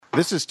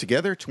This is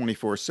Together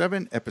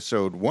 24/7,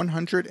 episode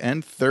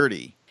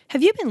 130.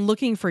 Have you been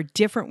looking for a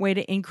different way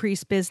to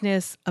increase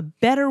business, a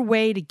better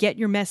way to get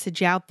your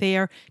message out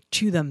there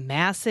to the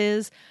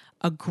masses,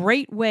 a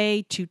great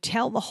way to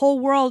tell the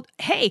whole world,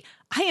 hey,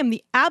 I am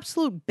the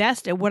absolute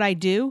best at what I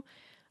do?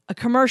 A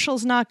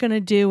commercial's not going to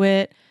do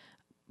it.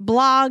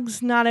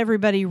 Blogs, not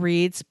everybody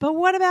reads. But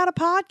what about a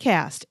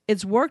podcast?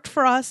 It's worked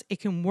for us. It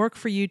can work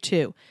for you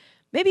too.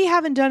 Maybe you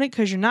haven't done it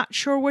because you're not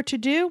sure what to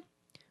do.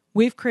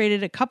 We've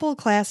created a couple of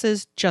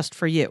classes just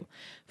for you.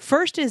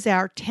 First is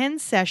our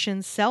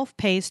 10-session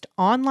self-paced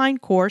online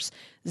course,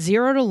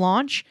 Zero to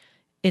Launch.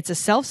 It's a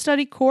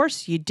self-study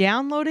course. You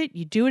download it,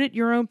 you do it at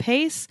your own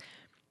pace,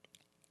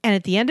 and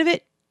at the end of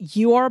it,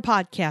 you are a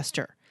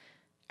podcaster.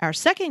 Our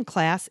second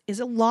class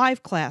is a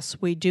live class.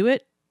 We do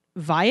it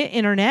via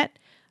internet,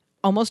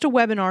 almost a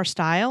webinar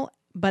style,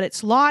 but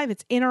it's live,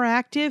 it's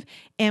interactive,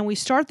 and we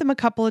start them a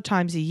couple of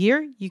times a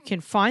year. You can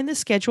find the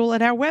schedule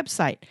at our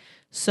website.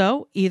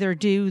 So either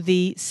do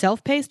the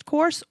self-paced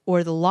course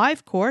or the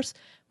live course.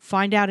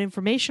 Find out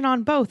information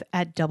on both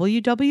at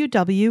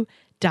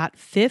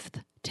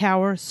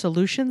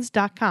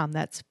www.fifthtowersolutions.com.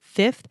 That's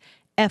fifth,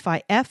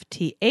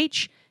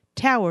 F-I-F-T-H,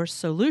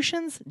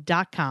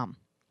 towersolutions.com.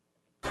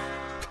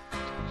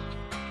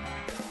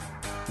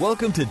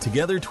 Welcome to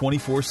Together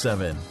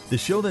 24/7, the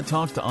show that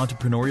talks to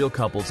entrepreneurial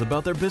couples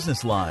about their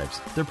business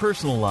lives, their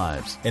personal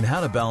lives, and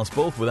how to balance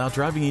both without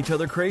driving each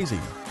other crazy.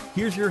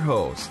 Here's your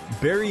hosts,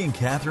 Barry and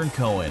Catherine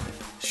Cohen,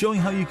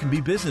 showing how you can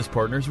be business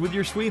partners with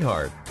your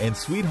sweetheart and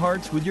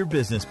sweethearts with your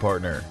business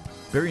partner.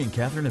 Barry and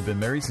Catherine have been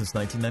married since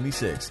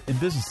 1996, in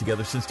business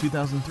together since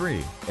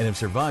 2003, and have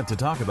survived to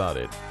talk about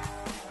it.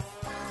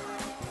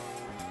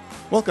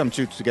 Welcome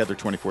to Together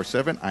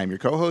 24/7. I'm your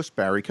co-host,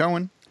 Barry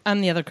Cohen.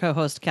 I'm the other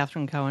co-host,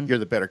 Catherine Cohen. You're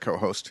the better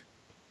co-host.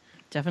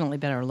 Definitely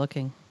better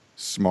looking.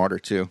 Smarter,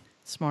 too.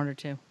 Smarter,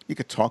 too. You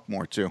could talk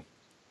more, too.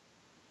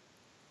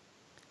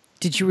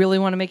 Did you really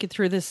want to make it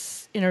through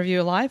this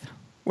interview live?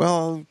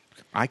 Well,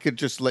 I could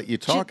just let you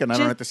talk and I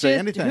don't have to say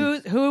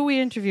anything. Who are we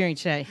interviewing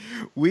today?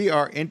 We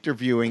are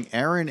interviewing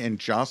Aaron and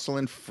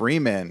Jocelyn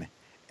Freeman,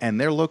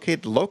 and they're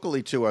located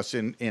locally to us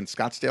in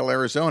Scottsdale,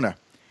 Arizona.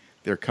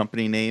 Their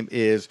company name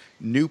is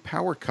New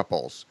Power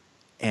Couples,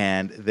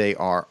 and they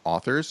are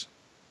authors,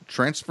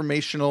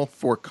 transformational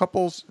for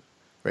couples,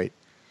 right?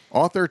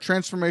 Author,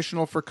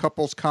 transformational for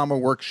couples,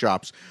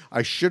 workshops.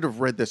 I should have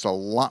read this a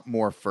lot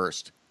more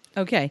first.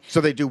 Okay.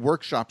 So they do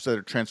workshops that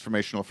are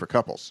transformational for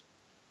couples.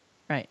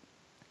 Right.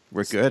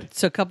 We're good.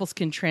 So couples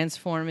can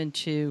transform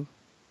into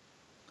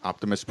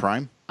Optimus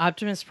Prime?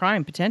 Optimus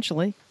Prime,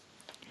 potentially.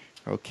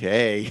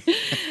 Okay.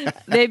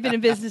 They've been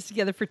in business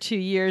together for 2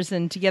 years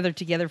and together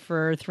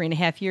for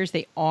 3.5 years.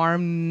 They are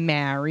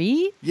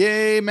married.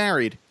 Yay,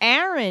 married.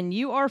 Aaron,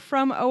 you are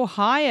from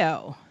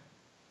Ohio.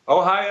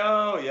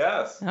 Ohio,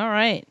 yes. All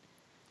right.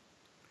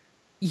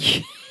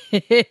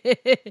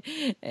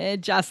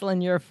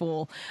 Jocelyn, you're a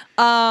fool.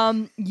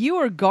 You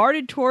are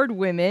guarded toward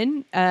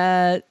women.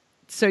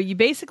 So you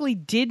basically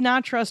did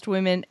not trust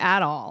women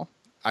at all.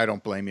 I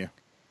don't blame you.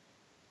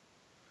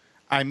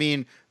 I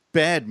mean,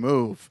 bad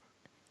move.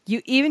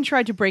 You even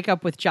tried to break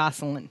up with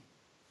Jocelyn.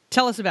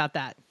 Tell us about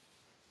that.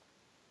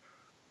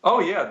 Oh,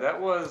 yeah, that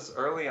was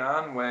early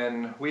on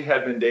when we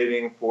had been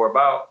dating for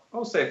about,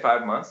 say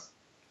 5 months.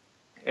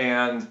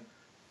 And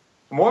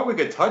the more we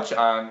could touch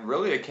on,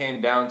 really it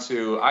came down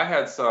to I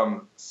had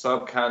some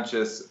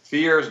subconscious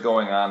fears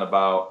going on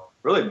about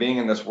really being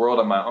in this world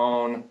on my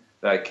own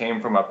that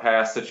came from a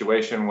past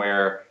situation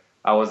where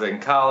I was in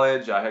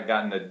college. I had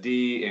gotten a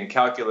D in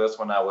calculus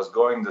when I was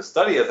going to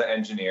study as an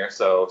engineer.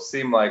 So it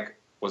seemed like,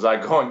 was I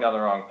going down the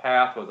wrong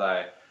path? Was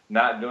I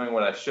not doing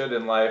what I should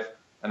in life?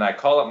 And I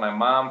called up my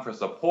mom for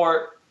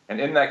support.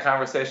 And in that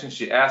conversation,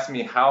 she asked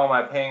me, how am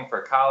I paying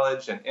for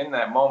college? And in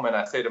that moment,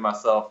 I say to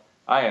myself,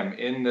 I am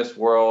in this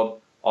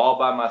world all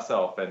by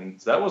myself. And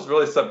that was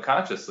really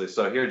subconsciously.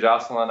 So here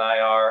Jocelyn and I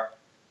are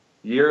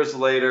years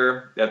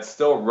later. That's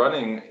still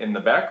running in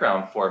the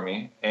background for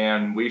me.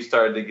 And we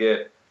started to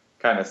get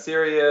kind of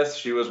serious.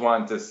 She was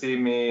wanting to see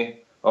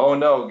me, oh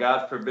no,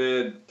 God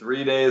forbid,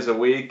 3 days a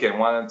week, and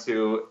wanted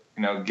to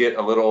get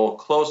a little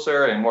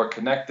closer and more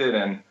connected.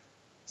 And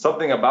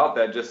something about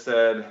that just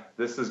said,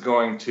 this is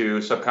going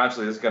to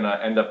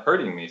end up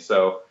hurting me.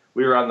 So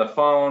we were on the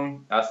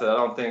phone. I said, I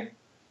don't think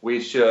we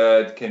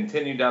should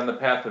continue down the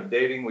path of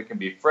dating. We can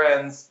be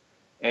friends.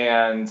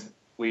 And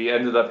we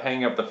ended up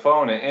hanging up the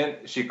phone.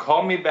 And she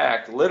called me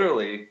back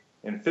literally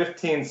in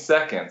 15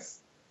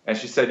 seconds. And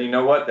she said, you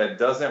know what? That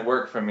doesn't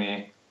work for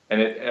me.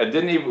 And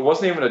it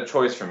wasn't even a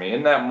choice for me.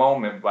 In that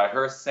moment, by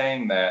her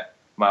saying that,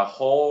 my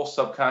whole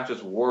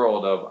subconscious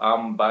world of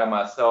I'm by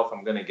myself,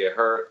 I'm going to get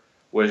hurt,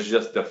 was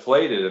just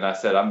deflated. And I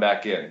said, I'm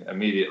back in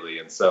immediately.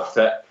 And so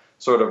that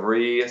sort of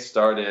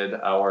restarted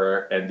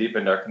and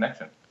deepened our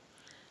connection.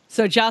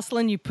 So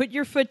Jocelyn, you put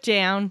your foot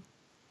down,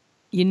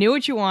 you knew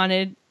what you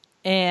wanted,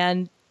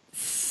 and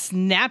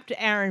snapped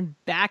Aaron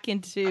back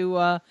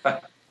into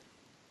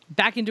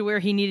where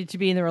he needed to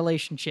be in the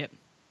relationship.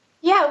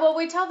 Yeah, Yeah, well,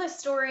 we tell this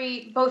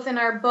story both in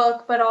our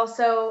book, but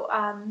also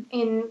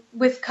in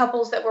with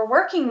couples that we're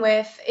working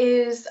with.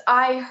 Is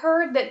I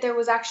heard that there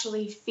was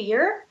actually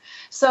fear.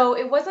 So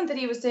it wasn't that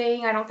he was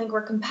saying, "I don't think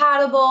we're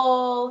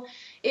compatible."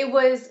 It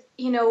was,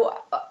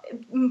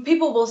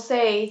 people will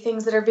say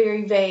things that are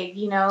very vague.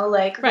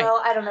 Like, Right.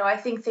 well, I don't know. I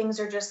think things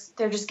are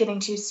they're just getting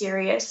too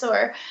serious,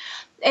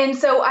 and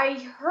so I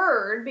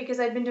heard, because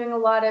I'd been doing a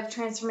lot of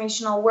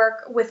transformational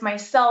work with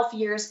myself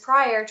years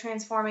prior,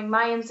 transforming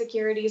my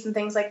insecurities and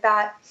things like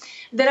that,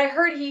 that I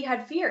heard he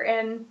had fear.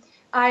 And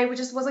I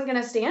just wasn't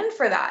going to stand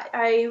for that.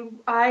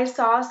 I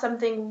saw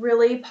something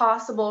really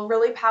possible,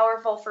 really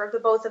powerful for the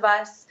both of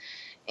us.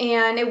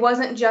 And it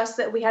wasn't just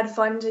that we had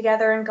fun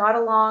together and got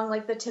along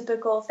like the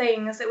typical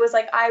things. It was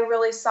like I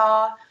really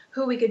saw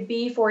who we could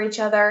be for each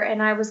other,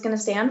 and I was going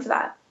to stand for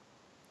that.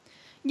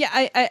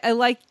 Yeah, I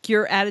like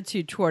your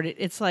attitude toward it.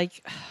 It's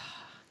like,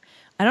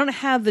 I don't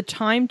have the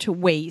time to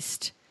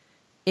waste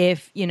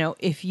if you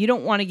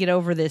don't want to get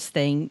over this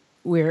thing.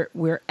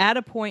 We're at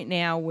a point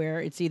now where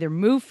it's either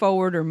move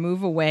forward or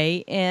move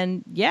away.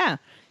 And yeah,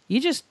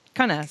 you just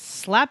kind of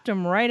slapped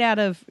them right out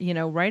of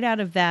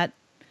that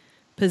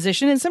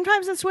position. And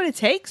sometimes that's what it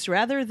takes,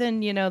 rather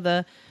than,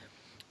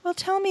 well,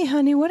 tell me,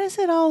 honey, what is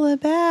it all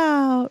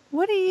about?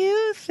 What do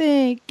you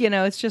think?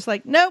 It's just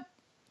like, nope.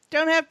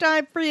 Don't have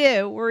time for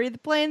you. We're either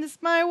playing this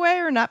my way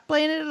or not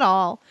playing it at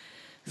all.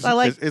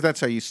 So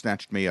That's how you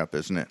snatched me up,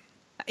 isn't it?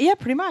 Yeah,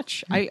 pretty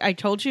much. I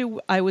told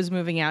you I was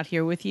moving out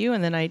here with you,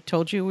 and then I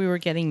told you we were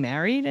getting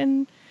married,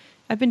 and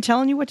I've been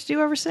telling you what to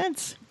do ever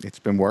since. It's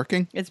been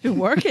working. It's been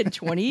working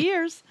 20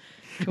 years.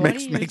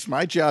 Makes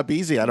my job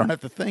easy. I don't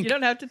have to think. You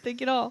don't have to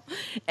think at all.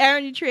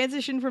 Aaron, you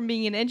transitioned from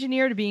being an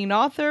engineer to being an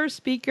author,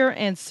 speaker,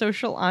 and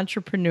social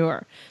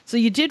entrepreneur. So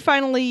you did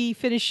finally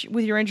finish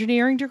with your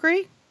engineering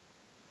degree?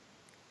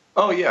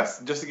 Oh, yes.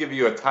 Just to give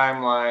you a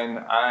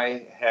timeline,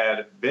 I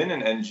had been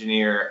an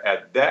engineer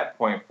at that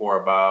point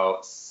for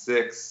about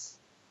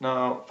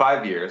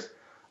 5 years.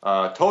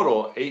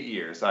 Total 8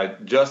 years. I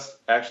just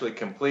actually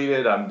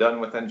completed. I'm done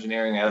with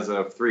engineering as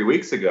of 3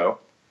 weeks ago.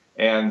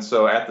 And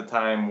so at the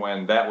time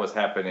when that was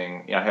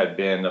happening, I had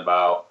been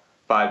about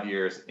 5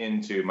 years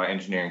into my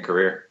engineering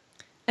career.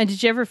 And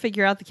did you ever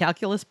figure out the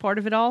calculus part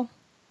of it all?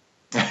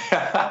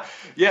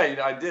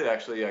 Yeah, I did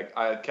actually.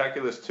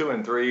 Calculus 2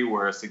 and 3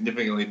 were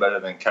significantly better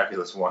than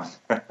Calculus 1.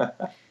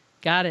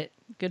 Got it.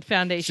 Good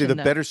foundation. See, the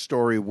better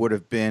story would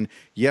have been,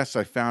 yes,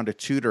 I found a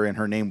tutor and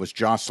her name was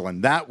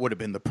Jocelyn. That would have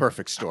been the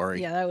perfect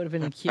story. Yeah, that would have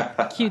been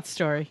a cute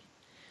story.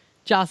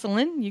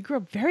 Jocelyn, you grew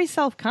up very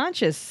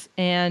self-conscious,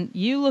 and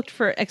you looked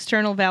for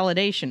external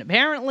validation.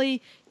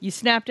 Apparently, you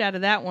snapped out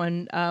of that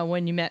one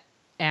when you met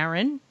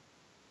Aaron.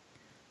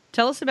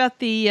 Tell us about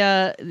the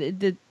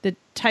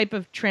type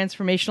of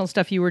transformational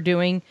stuff you were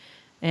doing,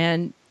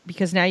 and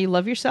because now you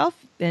love yourself,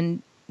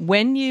 and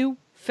when you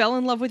fell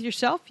in love with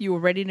yourself, you were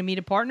ready to meet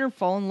a partner,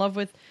 fall in love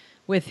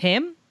with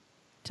him.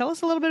 Tell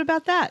us a little bit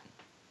about that.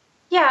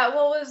 Yeah,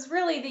 well, it was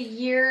really the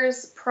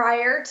years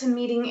prior to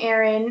meeting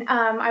Aaron.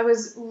 I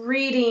was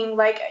reading,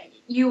 like,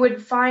 you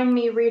would find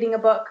me reading a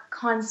book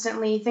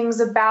constantly, things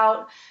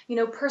about,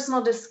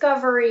 personal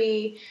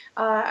discovery.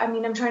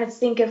 I'm trying to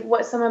think of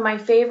what some of my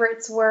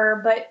favorites were,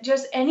 but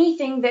just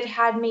anything that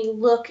had me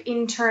look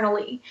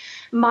internally,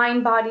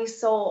 mind, body,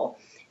 soul.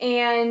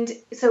 And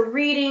so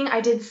reading,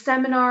 I did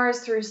seminars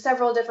through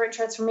several different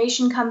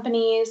transformation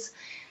companies,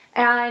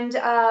 and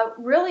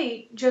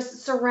really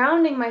just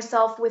surrounding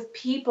myself with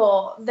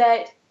people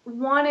that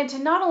wanted to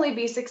not only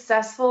be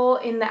successful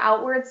in the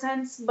outward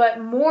sense, but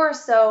more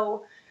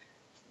so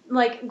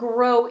like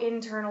grow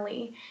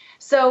internally.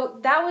 So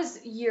that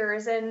was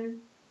years, and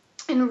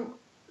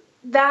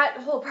that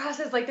whole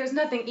process, like, there's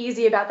nothing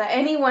easy about that.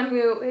 Anyone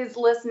who is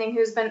listening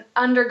who's been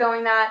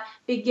undergoing that,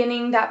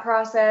 beginning that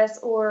process,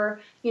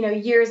 or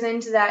years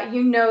into that,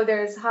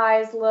 there's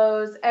highs,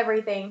 lows,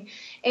 everything.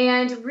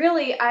 And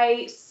really,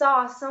 I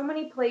saw so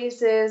many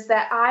places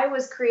that I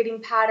was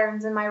creating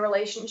patterns in my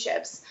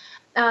relationships.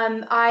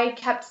 I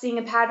kept seeing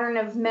a pattern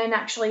of men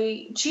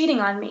actually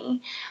cheating on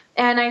me.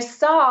 And I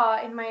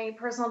saw in my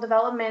personal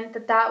development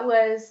that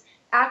was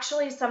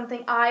actually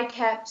something I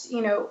kept,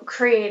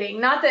 creating.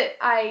 Not that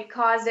I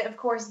caused it. Of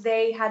course,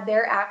 they had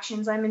their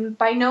actions. I'm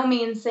by no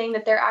means saying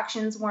that their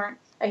actions weren't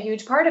a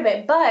huge part of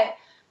it, but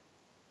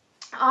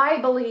I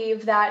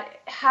believe that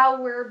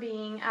how we're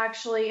being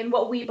actually and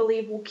what we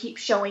believe will keep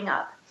showing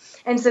up.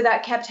 And so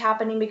that kept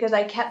happening because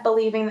I kept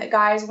believing that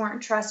guys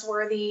weren't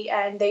trustworthy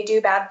and they do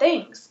bad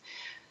things.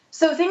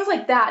 So things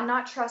like that,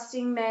 not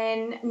trusting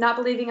men, not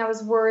believing I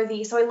was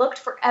worthy. So I looked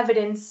for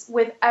evidence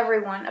with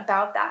everyone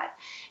about that.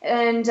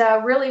 And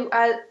really,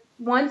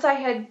 once I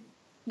had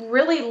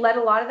really let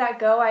a lot of that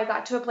go, I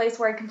got to a place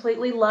where I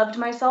completely loved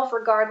myself,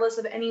 regardless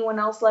of anyone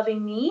else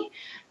loving me,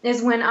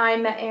 is when I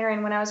met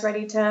Aaron, when I was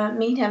ready to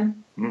meet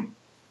him.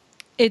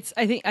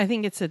 I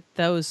think it's at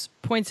those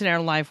points in our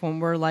life when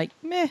we're like,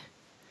 meh,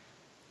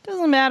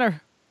 doesn't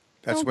matter.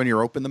 That's when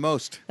you're open the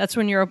most. That's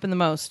when you're open the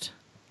most.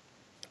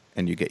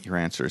 and you get your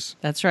answers.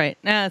 That's right.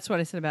 That's what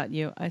I said about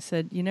you. I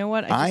said, you know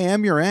what? I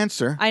am your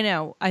answer. I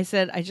know. I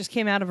said, I just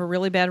came out of a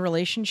really bad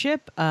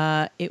relationship.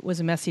 It was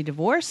a messy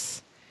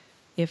divorce.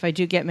 If I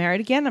do get married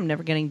again, I'm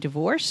never getting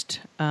divorced.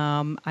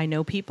 I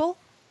know people.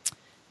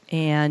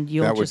 And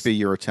that would be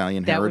your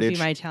Italian heritage? That would be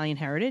my Italian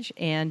heritage.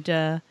 And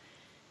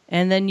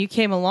then you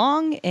came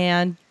along,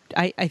 and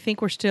I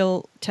think we're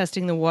still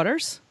testing the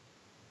waters.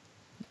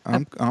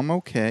 I'm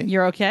okay.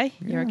 You're okay?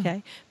 Yeah. You're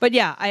okay. But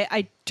yeah,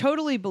 I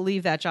totally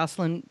believe that,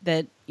 Jocelyn,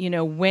 that,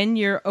 when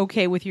you're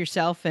okay with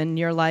yourself and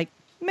you're like,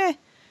 meh,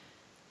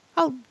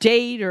 I'll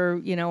date,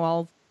 or,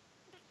 I'll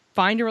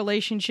find a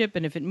relationship,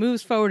 and if it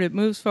moves forward, it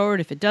moves forward.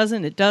 If it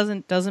doesn't, it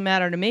doesn't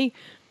matter to me.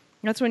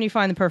 That's when you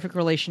find the perfect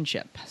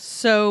relationship.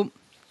 So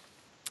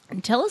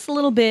tell us a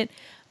little bit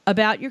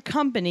about your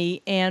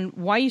company and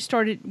why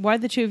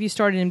the two of you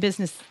started in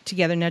business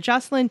together. Now,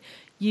 Jocelyn,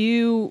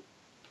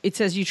 it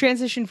says you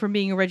transitioned from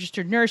being a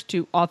registered nurse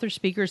to author,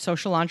 speaker,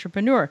 social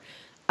entrepreneur.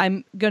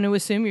 I'm going to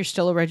assume you're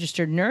still a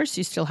registered nurse.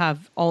 You still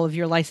have all of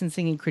your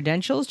licensing and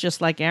credentials,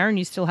 just like Aaron.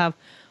 You still have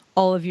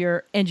all of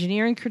your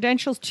engineering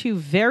credentials. Two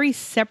very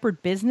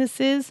separate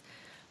businesses.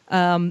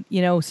 Something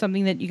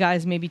that you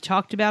guys maybe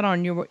talked about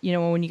on your,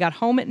 when you got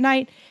home at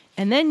night.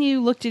 And then you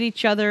looked at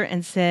each other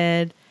and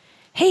said,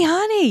 hey,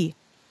 honey,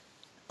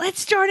 let's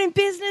start in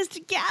business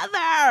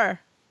together.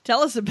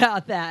 Tell us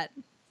about that.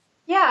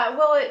 Yeah,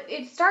 well,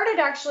 it started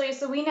actually,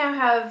 so we now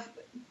have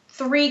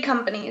 3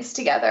 companies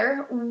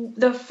together.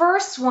 The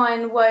first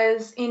one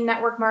was in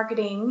network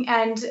marketing,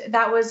 and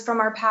that was from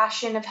our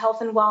passion of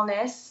health and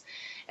wellness.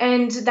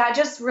 And that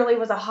just really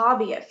was a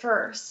hobby at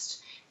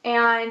first.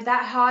 And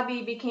that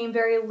hobby became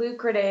very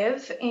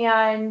lucrative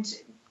and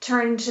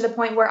turned to the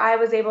point where I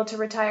was able to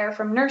retire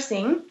from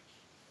nursing.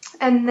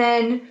 And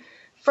then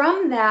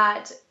from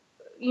that,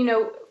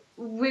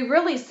 we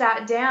really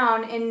sat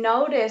down and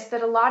noticed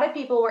that a lot of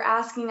people were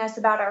asking us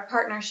about our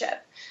partnership,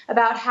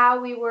 about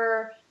how we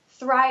were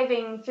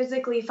thriving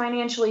physically,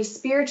 financially,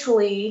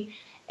 spiritually.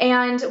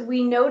 And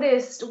we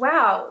noticed,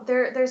 wow,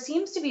 there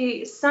seems to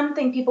be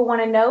something people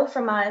want to know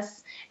from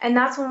us. And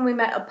that's when we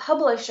met a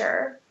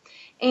publisher.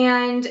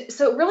 And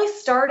so it really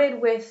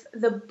started with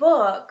the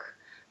book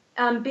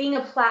being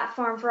a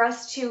platform for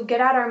us to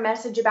get out our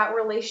message about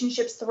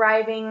relationships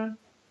thriving.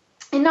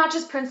 And not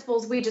just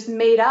principles we just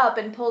made up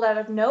and pulled out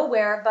of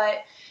nowhere,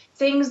 but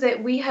things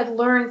that we had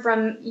learned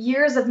from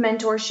years of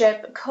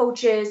mentorship,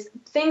 coaches,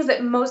 things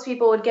that most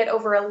people would get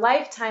over a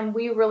lifetime,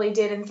 we really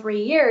did in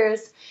 3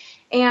 years.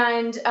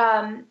 And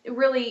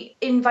really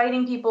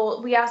inviting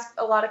people, we asked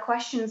a lot of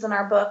questions in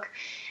our book.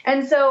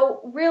 And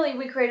so really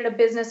we created a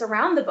business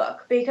around the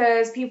book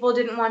because people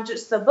didn't want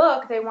just the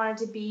book. They wanted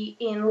to be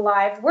in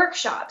live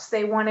workshops.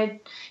 They wanted,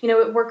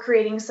 we're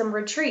creating some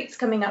retreats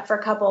coming up for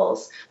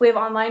couples. We have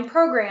online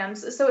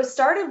programs. So it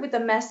started with the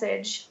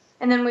message,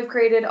 and then we've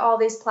created all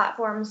these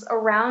platforms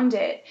around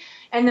it.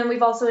 And then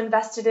we've also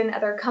invested in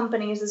other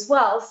companies as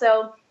well.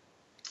 So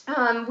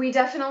we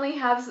definitely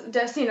have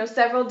just,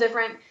 several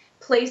different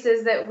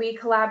places that we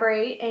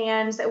collaborate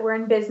and that we're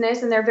in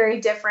business, and they're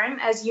very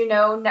different. As you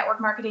know, network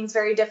marketing is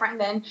very different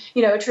than,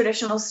 a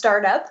traditional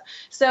startup.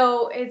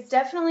 So it's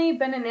definitely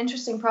been an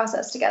interesting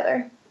process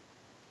together.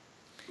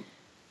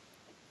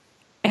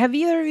 Have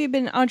either of you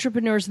been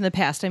entrepreneurs in the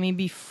past? I mean,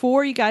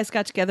 before you guys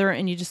got together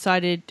and you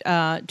decided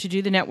to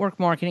do the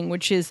network marketing,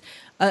 which is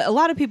a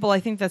lot of people,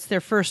 I think that's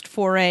their first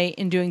foray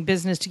in doing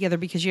business together,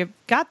 because you've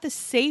got the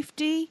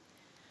safety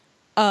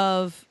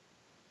of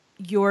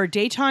your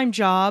daytime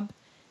job,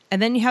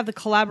 and then you have the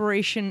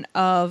collaboration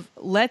of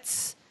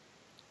let's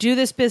do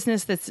this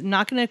business that's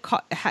not going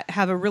to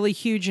have a really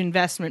huge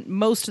investment.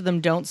 Most of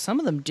them don't. Some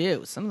of them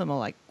do. Some of them are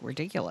like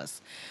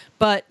ridiculous.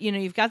 But,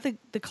 you've got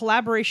the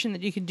collaboration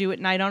that you can do at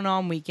night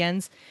on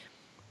weekends.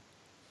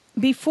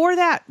 Before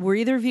that, were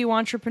either of you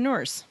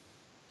entrepreneurs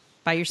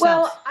by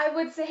yourselves? Well, I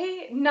would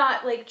say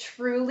not like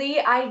truly.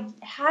 I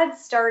had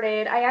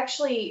started,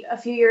 a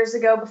few years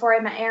ago before I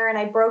met Aaron,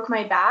 I broke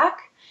my back.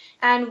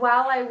 And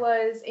while I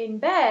was in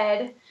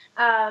bed,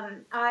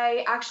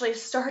 I actually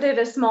started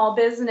a small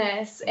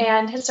business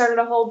and had started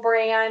a whole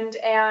brand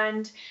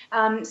and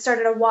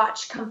started a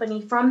watch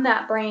company from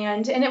that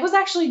brand. And it was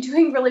actually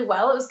doing really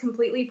well. It was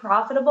completely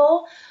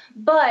profitable.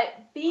 But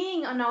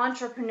being an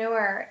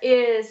entrepreneur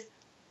is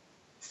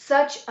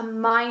such a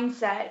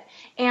mindset.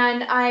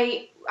 And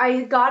I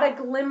got a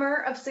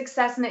glimmer of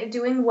success in it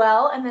doing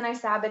well, and then I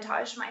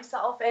sabotaged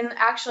myself. And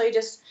actually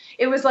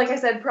it was, like I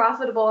said,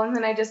 profitable, and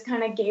then I just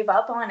kind of gave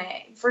up on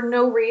it for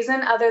no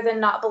reason other than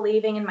not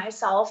believing in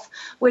myself,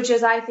 which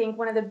is, I think,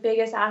 one of the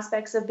biggest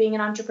aspects of being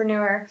an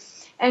entrepreneur.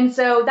 And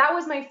so that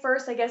was my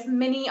first,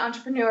 mini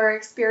entrepreneur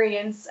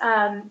experience.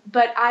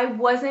 But I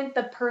wasn't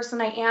the person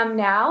I am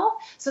now.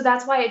 So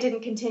that's why it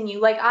didn't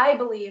continue. I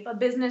believe a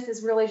business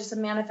is really just a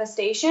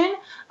manifestation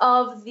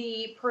of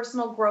the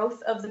personal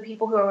growth of the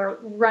people who are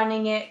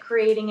running it,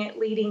 creating it,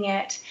 leading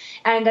it.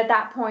 And at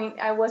that point,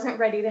 I wasn't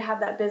ready to have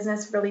that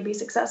business really be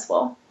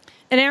successful.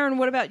 And Aaron,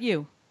 what about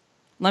you?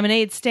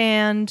 Lemonade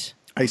stand?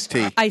 Iced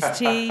tea. Iced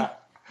tea.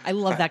 I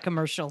love that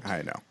commercial.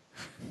 I know.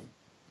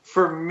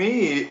 For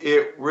me,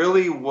 it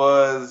really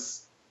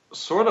was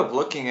sort of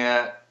looking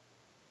at,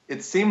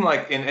 it seemed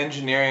like in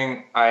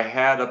engineering, I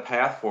had a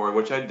path forward,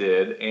 which I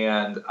did,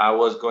 and I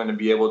was going to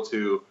be able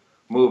to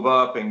move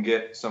up and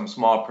get some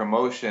small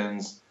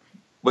promotions,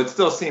 but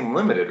still seem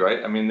limited,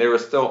 right? I mean, there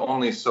was still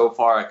only so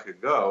far I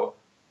could go.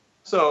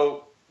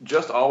 So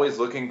just always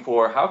looking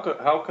for how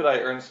could I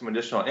earn some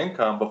additional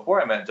income.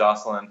 Before I met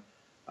Jocelyn,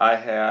 I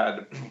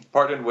had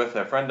partnered with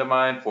a friend of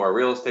mine for a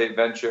real estate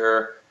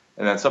venture,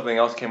 and then something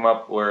else came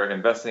up. We're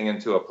investing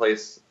into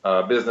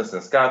a business in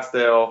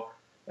Scottsdale.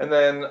 And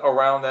then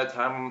around that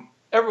time,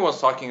 everyone's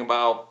talking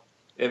about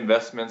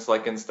investments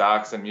like in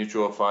stocks and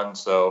mutual funds.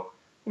 So,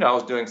 I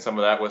was doing some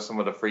of that with some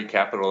of the free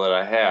capital that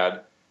I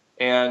had.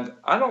 And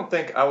I don't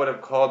think I would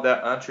have called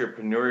that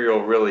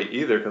entrepreneurial really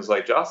either, because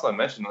like Jocelyn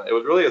mentioned, it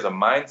was really as a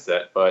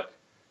mindset, but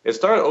it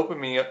started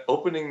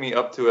opening me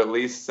up to at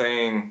least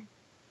saying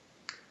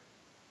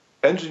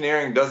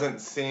engineering doesn't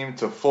seem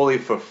to fully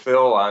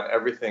fulfill on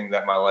everything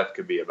that my life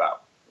could be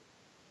about.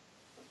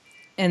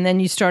 And then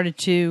you started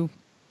to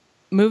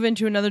move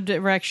into another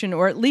direction,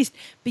 or at least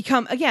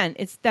become, again,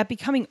 it's that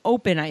becoming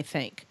open, I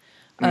think,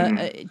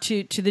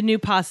 to the new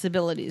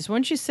possibilities.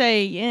 Once you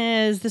say,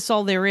 is this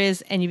all there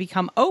is, and you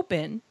become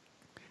open.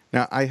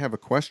 Now, I have a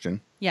question.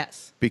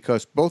 Yes.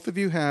 Because both of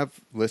you have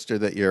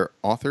listed that you're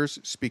authors,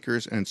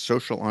 speakers, and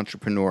social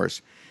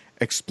entrepreneurs.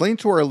 Explain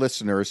to our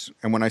listeners,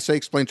 and when I say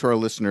explain to our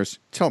listeners,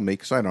 tell me,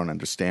 because I don't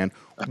understand,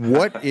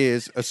 what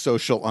is a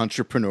social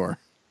entrepreneur?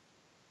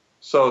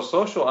 So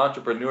social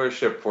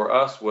entrepreneurship for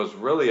us was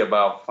really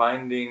about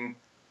finding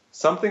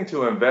something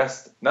to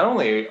invest, not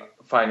only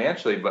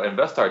financially, but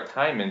invest our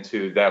time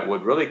into that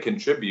would really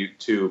contribute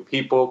to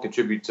people,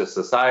 contribute to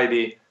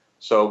society.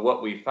 So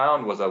what we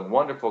found was a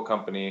wonderful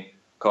company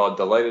called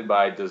Delighted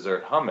by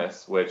Dessert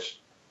Hummus,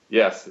 which,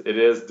 yes, it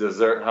is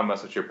dessert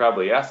hummus, which you're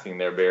probably asking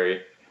there,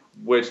 Barry,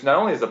 which not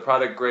only is the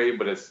product great,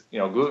 but it's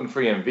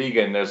gluten-free and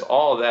vegan. There's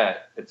all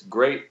that. It's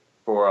great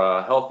for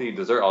a healthy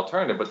dessert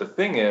alternative. But the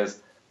thing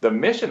is, the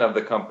mission of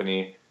the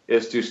company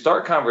is to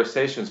start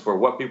conversations for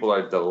what people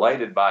are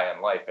delighted by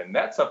in life. And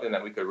that's something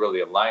that we could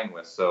really align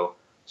with. So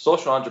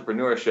social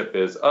entrepreneurship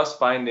is us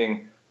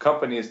finding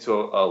companies to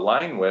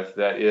align with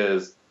that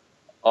is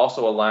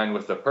also aligned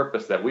with the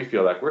purpose that we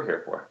feel like we're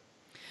here for.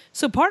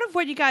 So part of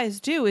what you guys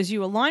do is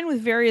you align with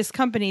various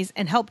companies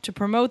and help to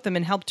promote them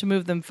and help to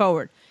move them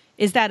forward.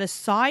 Is that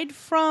aside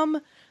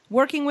from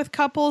working with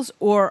couples,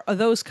 or are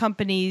those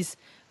companies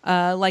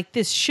like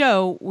this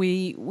show?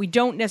 Barry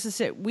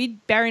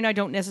and I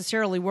don't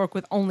necessarily work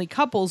with only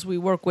couples. We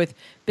work with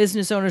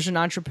business owners and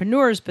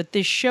entrepreneurs, but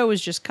this show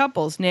is just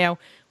couples. Now,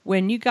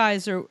 when you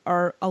guys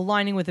are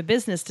aligning with a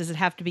business, does it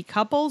have to be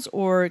couples,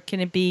 or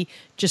can it be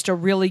just a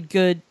really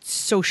good,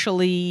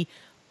 socially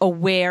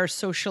aware,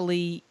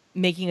 socially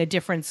making a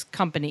difference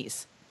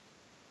companies?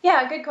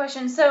 Yeah, good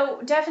question.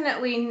 So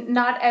definitely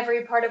not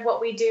every part of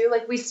what we do.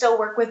 Like, we still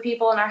work with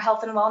people in our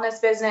health and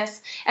wellness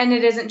business, and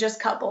it isn't just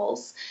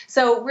couples.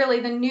 So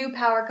really the new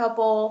Power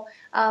Couple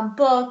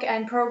book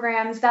and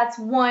programs, that's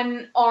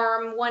one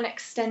arm, one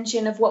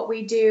extension of what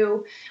we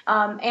do.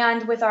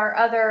 And with our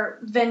other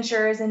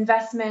ventures,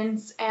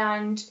 investments,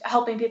 and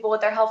helping people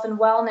with their health and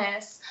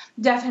wellness,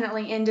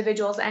 definitely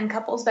individuals and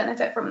couples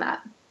benefit from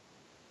that.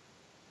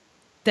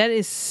 That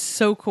is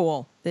so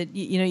cool that,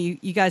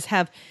 you guys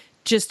have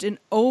just an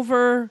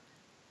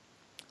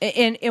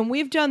and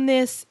we've done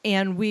this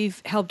and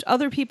we've helped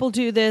other people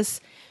do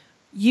this.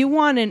 You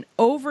want an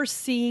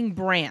overseeing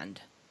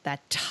brand,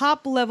 that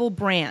top level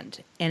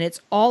brand, and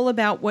it's all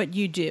about what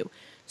you do.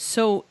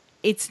 So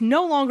it's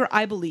no longer,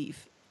 I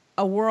believe,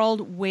 a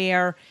world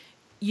where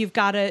you've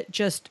got to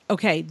just,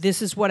 okay,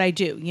 this is what I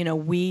do.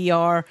 We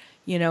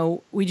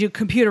do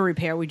computer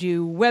repair, we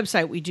do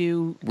website, we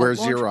do... We're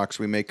Xerox,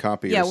 we make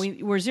copies. Yeah,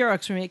 we're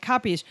Xerox, we make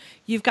copies.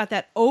 You've got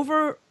that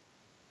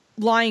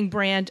overlying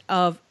brand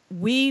of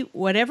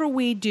whatever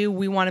we do,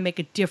 we want to make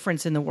a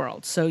difference in the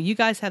world. So you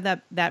guys have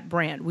that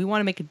brand. We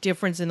want to make a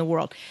difference in the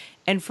world.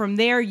 And from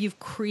there, you've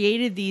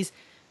created these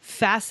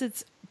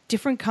facets,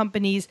 different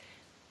companies,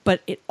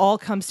 but it all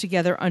comes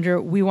together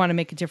under we want to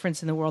make a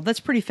difference in the world. That's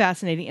pretty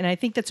fascinating. And I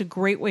think that's a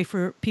great way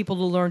for people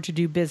to learn to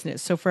do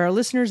business. So for our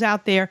listeners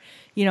out there,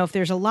 if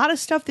there's a lot of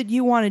stuff that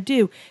you want to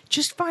do,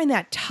 just find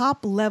that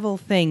top level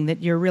thing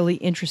that you're really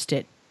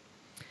interested.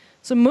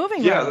 So moving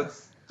on. Yeah,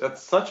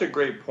 that's such a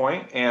great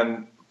point.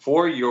 And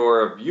for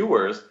your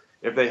viewers,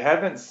 if they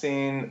haven't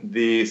seen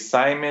the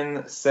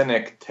Simon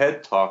Sinek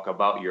TED Talk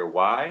about your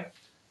why,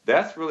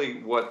 that's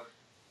really what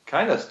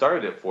kind of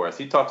started it for us.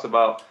 He talks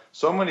about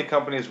so many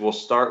companies will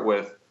start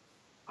with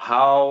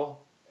how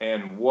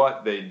and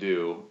what they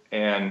do.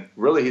 And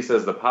really, he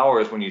says the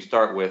power is when you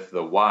start with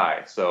the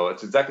why. So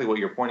it's exactly what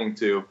you're pointing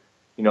to,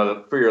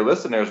 for your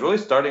listeners, really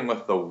starting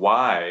with the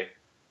why.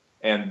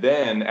 And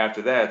then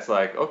after that, it's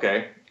like,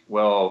 okay,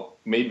 well,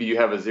 maybe you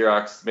have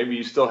maybe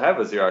you still have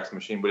a Xerox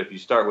machine, but if you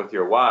start with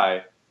your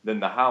why,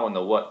 then the how and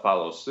the what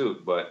follows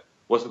suit. But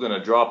what's going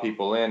to draw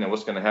people in and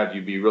what's going to have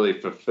you be really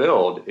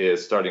fulfilled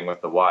is starting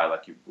with the why,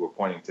 like you were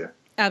pointing to.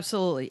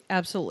 Absolutely.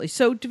 Absolutely.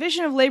 So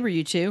division of labor,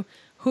 you two,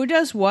 who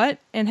does what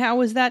and how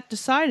was that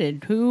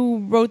decided?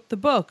 Who wrote the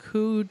book?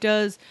 Who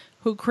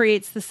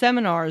creates the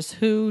seminars?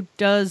 Who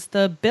does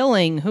the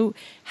billing?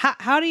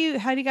 How do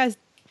you guys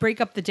break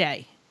up the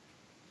day?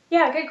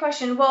 Yeah, good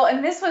question. Well,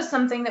 and this was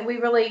something that we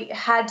really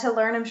had to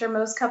learn. I'm sure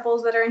most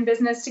couples that are in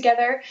business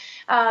together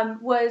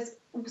was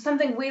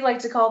something we like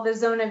to call the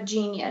zone of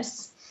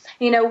genius.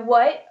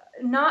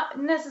 Not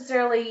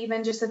necessarily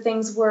even just the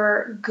things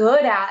we're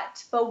good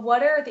at, but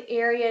what are the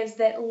areas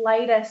that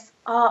light us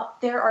up?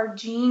 They're our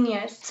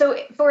genius. So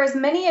for as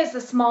many as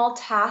the small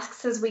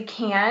tasks as we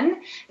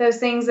can, those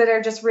things that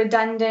are just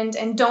redundant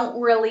and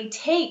don't really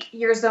take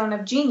your zone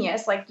of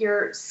genius, like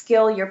your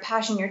skill, your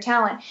passion, your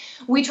talent,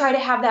 we try to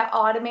have that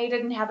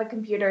automated and have a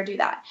computer do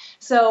that.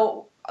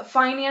 So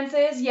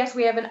finances, yes,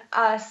 we have a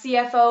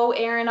CFO.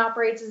 Aaron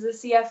operates as a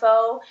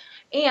CFO,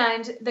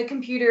 and the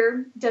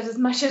computer does as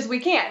much as we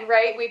can,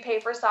 right? We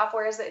pay for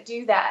softwares that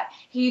do that.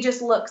 He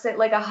just looks at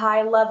like a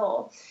high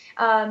level.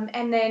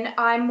 And then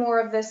I'm more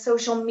of the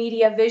social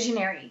media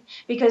visionary,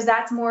 because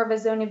that's more of a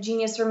zone of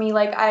genius for me.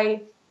 Like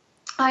I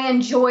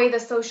enjoy the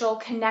social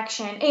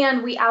connection,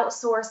 and we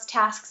outsource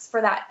tasks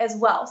for that as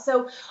well.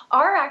 So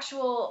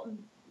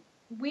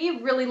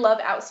we really love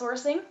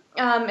outsourcing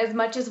as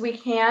much as we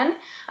can.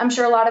 I'm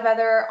sure a lot of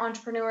other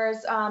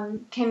entrepreneurs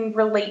can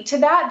relate to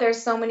that. There's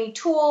so many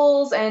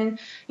tools and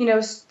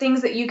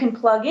things that you can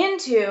plug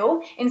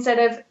into instead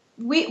of.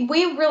 We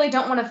really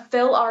don't want to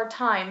fill our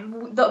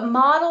time. The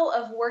model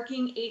of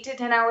working 8 to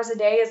 10 hours a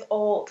day is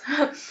old.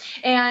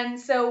 And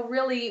so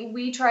really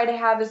we try to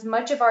have as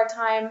much of our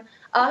time,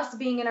 us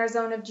being in our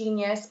zone of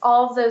genius,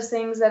 all of those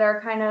things that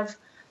are kind of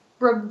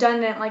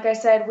redundant, like I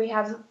said, we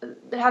have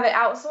it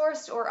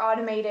outsourced or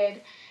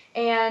automated.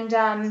 And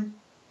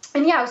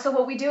yeah, so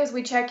what we do is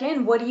we check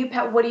in. What do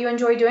you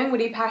enjoy doing? What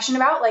are you passionate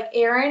about? Like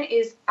Aaron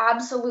is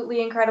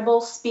absolutely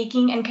incredible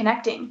speaking and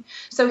connecting.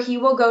 So he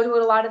will go to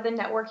a lot of the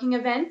networking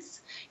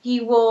events. He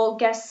will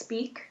guest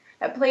speak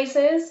at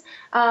places.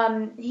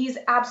 He's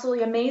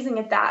absolutely amazing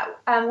at that.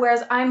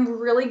 Whereas I'm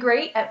really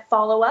great at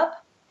follow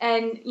up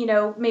and,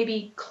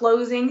 maybe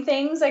closing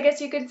things, I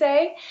guess you could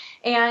say,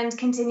 and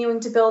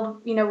continuing to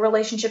build,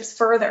 relationships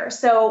further.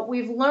 So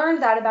we've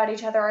learned that about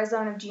each other, our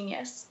zone of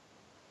genius.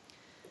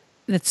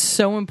 That's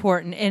so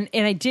important. And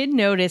I did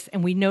notice,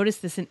 and we notice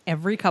this in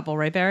every couple,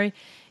 right, Barry,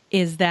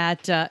 is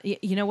that,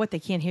 you know what? They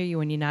can't hear you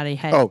when you're not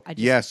ahead. Oh,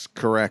 yes,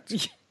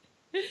 correct.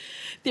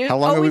 How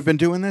long have we been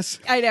doing this?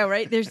 I know,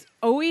 right? There's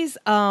always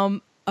a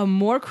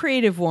more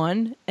creative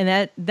one,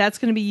 and that's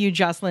going to be you,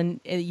 Jocelyn.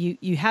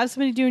 You have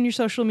somebody doing your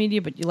social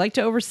media, but you like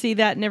to oversee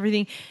that and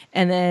everything.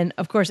 And then,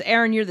 of course,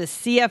 Aaron, you're the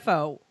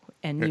CFO.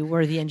 And you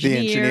were the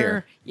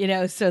engineer,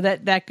 so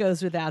that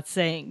goes without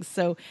saying.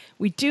 So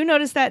we do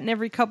notice that in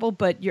every couple,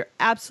 but you're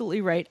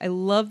absolutely right. I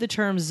love the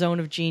term zone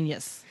of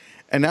genius.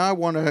 And now I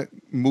want to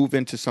move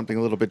into something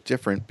a little bit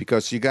different,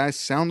 because you guys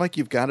sound like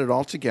you've got it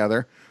all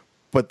together,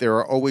 but there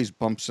are always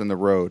bumps in the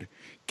road.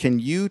 Can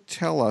you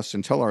tell us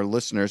and tell our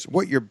listeners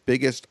what your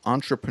biggest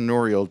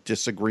entrepreneurial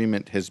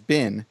disagreement has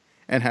been,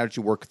 and how did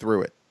you work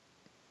through it?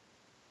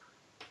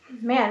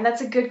 Man,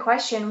 that's a good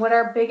question. What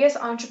our biggest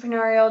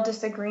entrepreneurial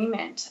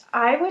disagreement?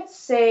 I would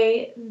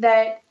say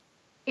that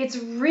it's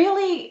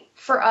really,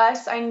 for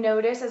us, I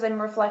notice as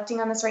I'm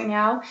reflecting on this right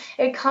now,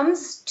 it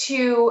comes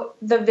to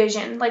the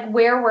vision, like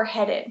where we're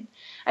headed.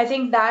 I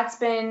think that's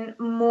been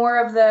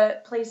more of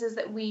the places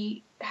that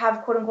we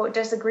have quote unquote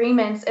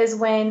disagreements, is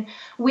when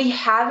we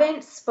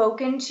haven't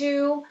spoken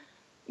to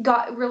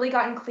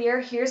gotten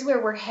clear, here's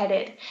where we're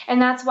headed.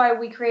 And that's why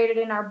we created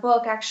in our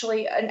book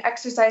actually an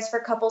exercise for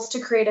couples to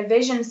create a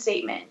vision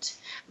statement.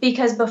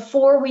 Because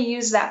before we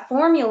used that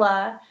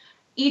formula,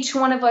 each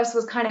one of us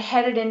was kind of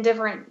headed in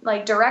different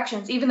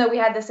directions, even though we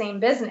had the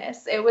same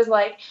business. It was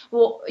like,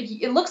 well,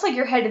 it looks like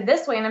you're headed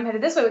this way and I'm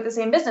headed this way with the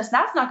same business.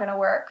 That's not going to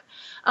work.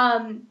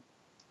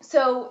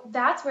 So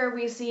that's where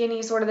we see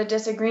any sort of the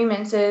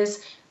disagreements,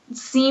 is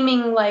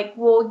seeming like,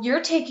 well,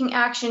 you're taking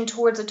action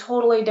towards a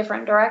totally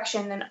different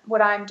direction than what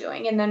I'm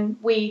doing. And then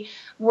we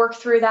work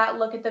through that,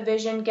 look at the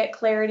vision, get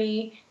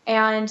clarity.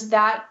 And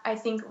that, I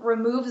think,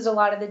 removes a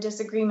lot of the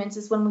disagreements,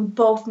 is when we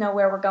both know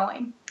where we're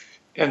going.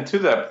 And to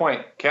that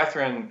point,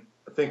 Catherine,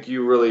 I think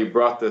you really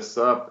brought this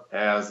up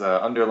as an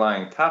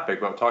underlying topic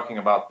about talking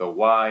about the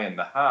why and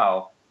the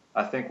how.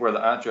 I think where the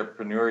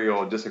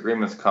entrepreneurial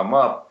disagreements come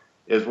up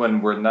is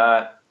when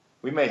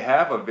we may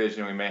have a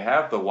vision, we may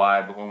have the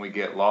why, but when we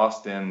get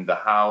lost in the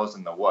hows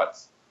and the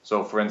whats.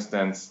 So for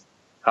instance,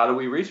 how do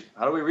we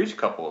reach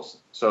couples?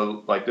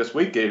 So like this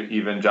week,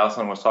 even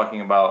Jocelyn was talking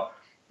about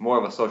more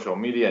of a social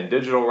media and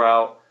digital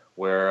route,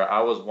 where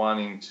I was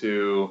wanting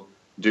to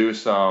do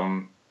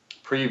some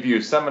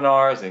preview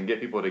seminars and get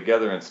people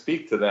together and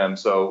speak to them.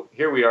 So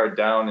here we are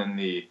down in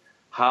the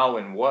how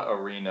and what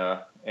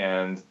arena,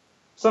 and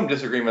some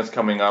disagreements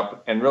coming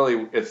up, and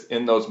really it's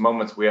in those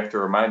moments we have to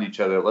remind each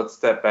other, let's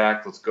step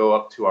back, let's go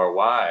up to our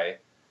why.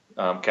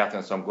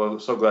 Catherine, so I'm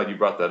so glad you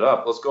brought that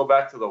up. Let's go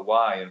back to the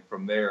why, and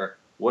from there,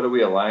 what are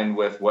we aligned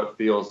with, what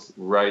feels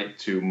right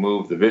to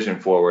move the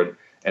vision forward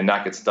and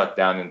not get stuck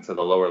down into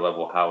the lower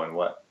level how and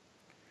what.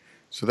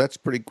 So that's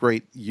pretty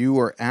great. You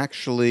are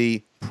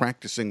actually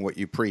practicing what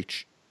you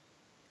preach.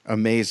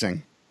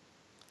 Amazing.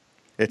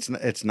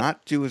 It's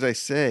not do as I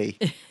say,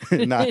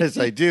 not as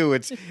I do.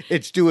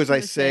 It's do as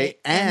I say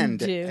and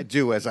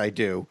do as I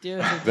do. Do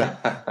as I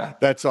do.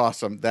 That's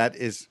awesome. That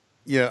is,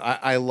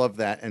 I love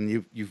that.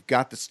 And you've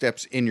got the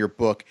steps in your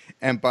book.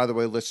 And by the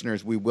way,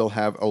 listeners, we will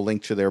have a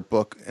link to their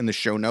book in the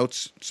show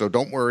notes. So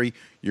don't worry.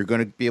 You're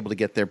going to be able to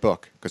get their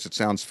book because it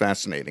sounds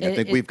fascinating. I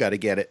think we've got to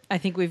get it. I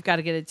think we've got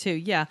to get it too.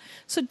 Yeah.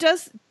 So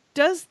does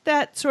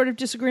that sort of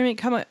disagreement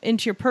come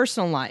into your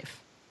personal life?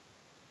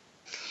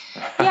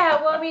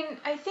 Yeah, well, I mean,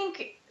 I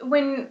think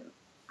when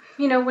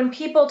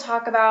people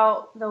talk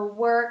about the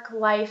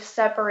work-life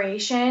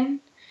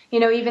separation,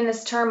 even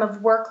this term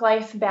of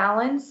work-life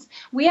balance,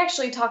 we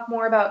actually talk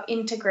more about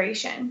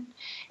integration.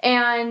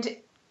 And,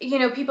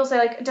 people say,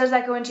 like, does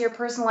that go into your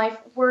personal life?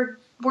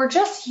 We're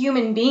just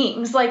human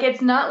beings. Like,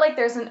 it's not like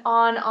there's an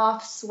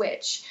on-off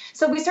switch.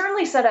 So we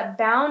certainly set up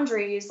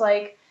boundaries,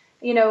 like,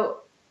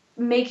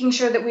 making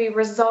sure that we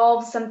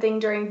resolve something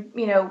during,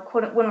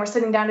 when we're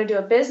sitting down to do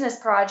a business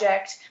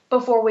project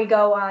before we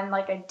go on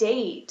like a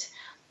date.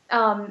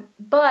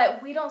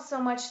 But we don't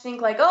so much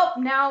think like, oh,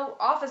 now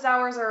office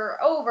hours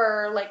are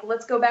over. Like,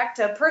 let's go back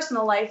to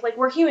personal life. Like,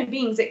 we're human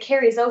beings. It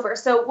carries over.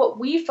 So what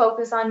we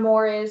focus on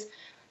more is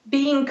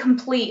being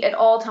complete at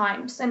all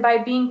times. And by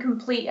being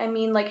complete, I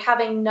mean like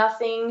having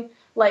nothing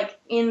like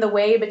in the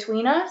way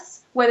between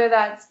us, whether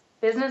that's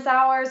business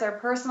hours or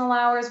personal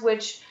hours,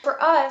 which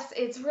for us,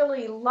 it's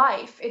really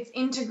life. It's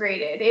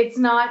integrated. It's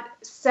not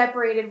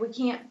separated. We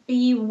can't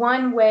be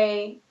one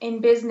way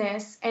in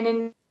business and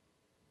in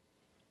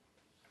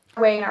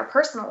way in our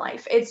personal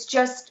life. It's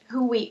just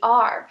who we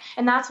are.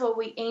 And that's what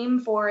we aim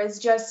for, is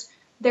just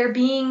there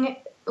being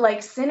like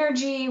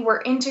synergy.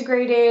 We're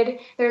integrated.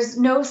 There's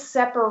no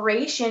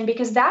separation,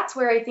 because that's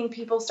where I think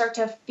people start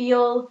to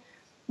feel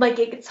like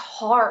it's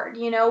hard,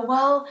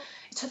 well,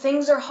 so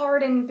things are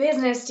hard in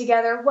business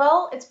together.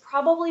 Well, it's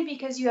probably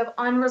because you have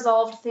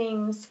unresolved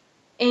things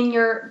in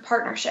your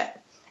partnership.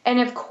 And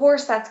of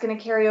course that's going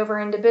to carry over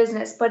into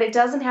business, but it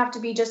doesn't have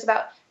to be just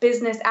about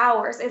business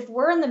hours. If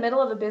we're in the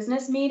middle of a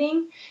business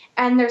meeting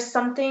and there's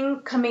something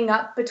coming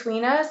up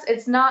between us,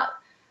 it's not,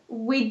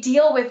 we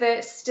deal with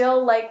it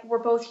still like we're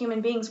both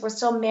human beings. We're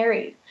still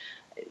married.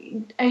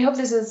 I hope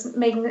this is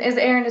Aaron,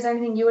 is there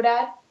anything you would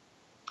add?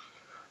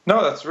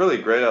 No, that's really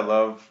great. I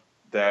love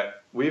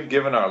that we've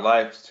given our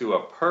lives to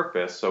a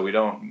purpose, so we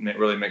don't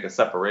really make a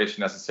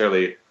separation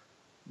necessarily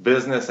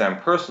business and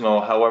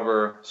personal,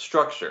 however,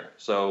 structure.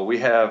 So we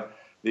have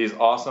these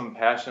awesome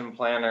passion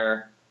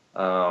planner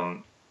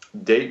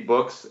date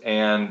books,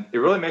 and it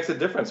really makes a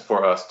difference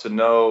for us to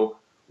know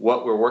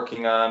what we're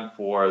working on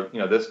for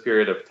this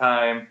period of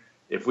time.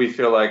 If we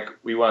feel like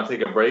we want to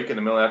take a break in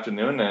the middle of the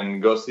afternoon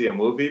and go see a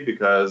movie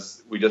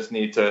because we just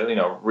need to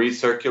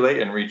recirculate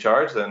and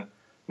recharge, then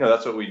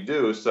that's what we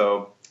do.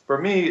 So for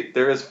me,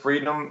 there is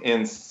freedom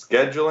in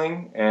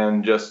scheduling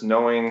and just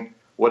knowing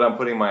what I'm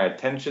putting my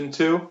attention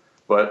to.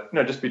 But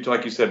just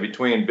like you said,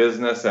 between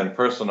business and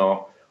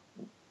personal,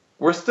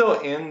 we're still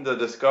in the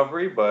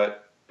discovery.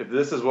 But if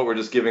this is what we're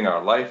just giving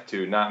our life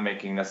to, not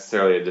making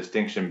necessarily a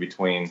distinction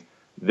between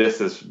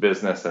this is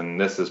business and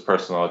this is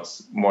personal,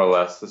 it's more or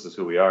less this is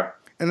who we are.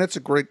 And that's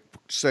a great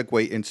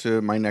segue into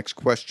my next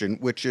question,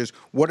 which is,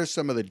 what are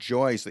some of the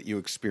joys that you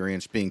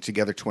experience being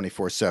together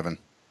 24/7?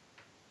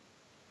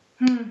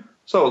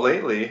 So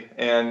lately,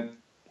 and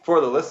for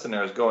the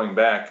listeners going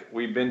back,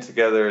 we've been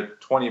together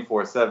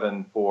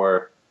 24/7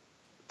 for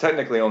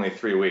technically only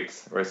 3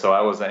 weeks, right? So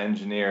I was an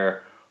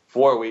engineer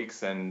 4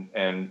 weeks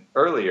and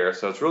earlier,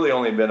 so it's really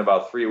only been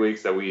about 3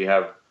 weeks that we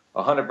have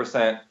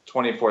 100%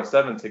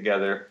 24/7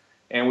 together,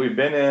 and we've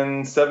been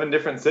in 7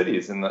 different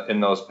cities in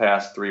those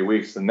past 3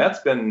 weeks, and that's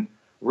been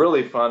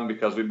really fun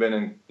because we've been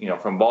in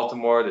from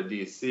Baltimore to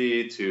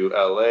DC to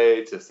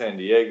LA to San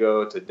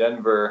Diego to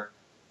Denver.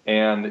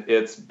 And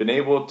it's been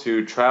able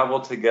to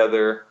travel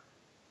together.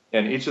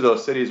 In each of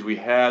those cities, we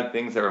had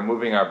things that were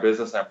moving our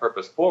business and our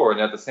purpose forward.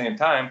 And at the same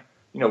time,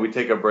 we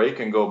take a break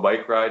and go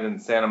bike ride in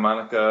Santa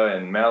Monica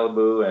and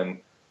Malibu. And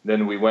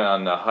then we went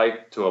on a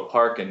hike to a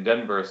park in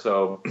Denver.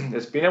 So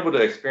it's being able to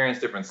experience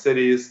different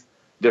cities,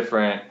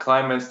 different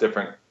climates,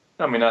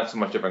 not so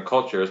much different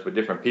cultures, but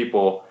different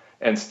people,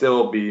 and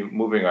still be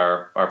moving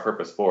our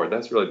purpose forward.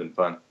 That's really been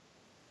fun.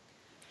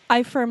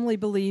 I firmly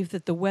believe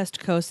that the West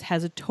Coast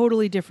has a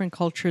totally different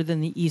culture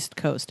than the East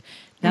Coast.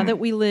 Now that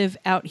we live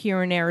out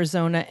here in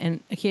Arizona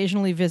and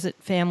occasionally visit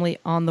family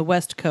on the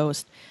West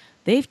Coast,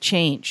 they've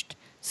changed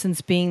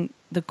since being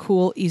the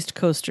cool East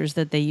Coasters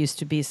that they used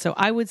to be. So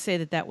I would say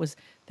that was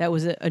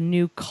a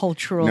new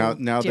cultural now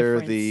difference. They're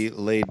the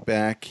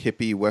laid-back,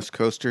 hippie West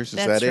Coasters.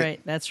 Is that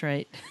it? That's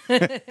right.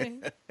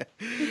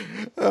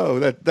 Oh,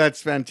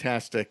 that's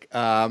fantastic.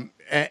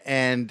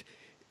 And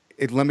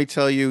let me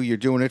tell you, you're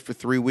doing it for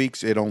 3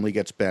 weeks. It only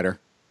gets better.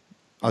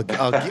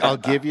 I'll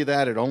give you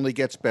that. It only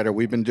gets better.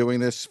 We've been doing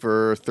this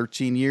for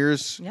 13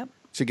 years. Yep.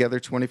 Together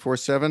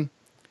 24/7,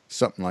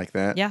 something like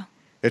that. Yeah.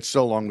 It's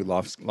so long we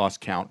lost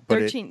count.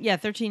 But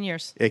 13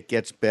 years. It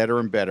gets better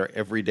and better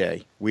every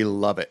day. We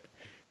love it.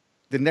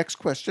 The next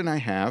question I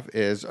have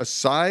is,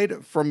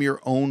 aside from your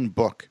own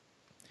book,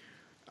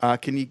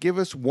 can you give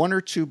us one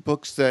or two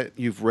books that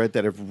you've read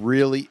that have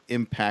really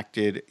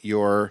impacted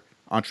your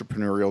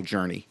entrepreneurial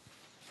journey?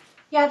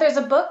 Yeah, there's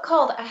a book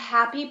called A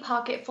Happy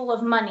Pocket Full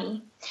of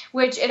Money,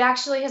 which it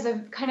actually has a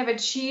kind of a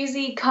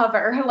cheesy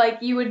cover. Like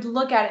you would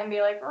look at it and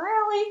be like,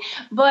 really?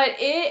 But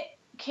it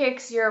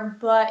kicks your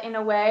butt in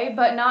a way,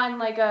 but not in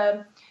like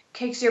a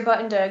kicks your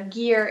butt into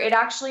gear. It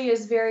actually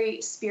is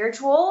very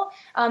spiritual,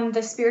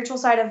 the spiritual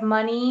side of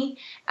money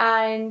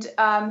and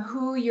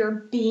who you're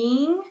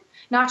being,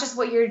 not just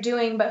what you're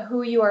doing, but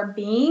who you are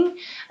being.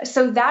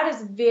 So that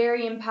is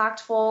very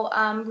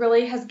impactful,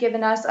 really has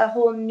given us a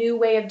whole new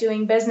way of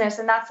doing business.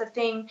 And that's the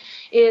thing,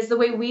 is the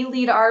way we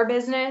lead our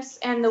business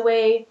and the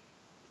way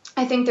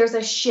I think there's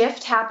a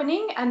shift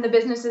happening, and the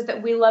businesses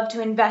that we love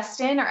to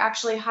invest in are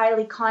actually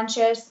highly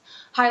conscious,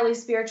 highly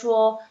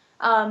spiritual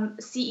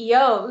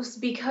CEOs,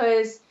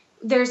 because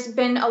there's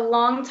been a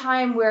long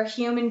time where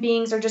human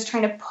beings are just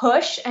trying to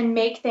push and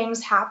make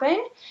things happen,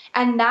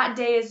 and that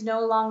day is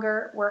no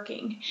longer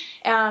working.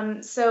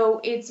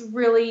 So it's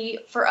really,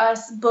 for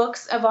us,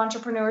 books of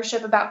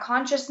entrepreneurship about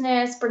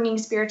consciousness, bringing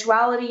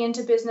spirituality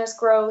into business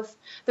growth.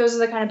 Those are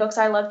the kind of books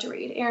I love to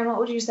read. Aaron, what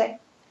would you say?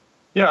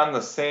 Yeah, on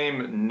the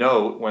same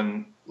note,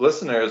 when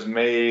listeners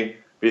may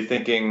be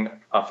thinking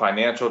a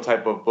financial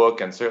type of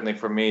book, and certainly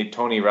for me,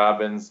 Tony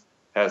Robbins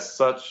has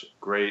such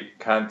great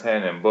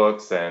content and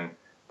books and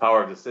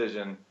Power of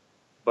Decision.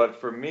 But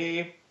for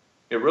me,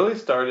 it really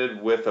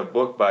started with a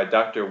book by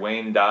Dr.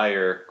 Wayne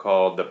Dyer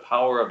called The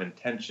Power of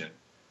Intention.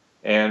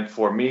 And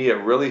for me, it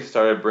really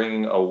started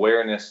bringing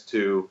awareness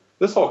to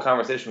this whole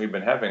conversation we've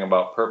been having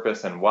about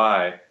purpose and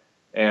why.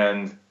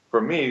 And for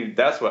me,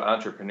 that's what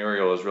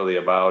entrepreneurial is really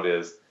about,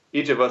 is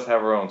each of us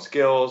have our own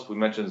skills. We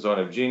mentioned Zone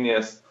of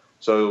Genius.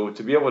 So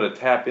to be able to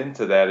tap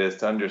into that is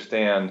to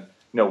understand,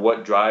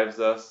 what drives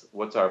us,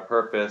 what's our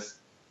purpose,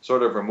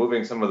 sort of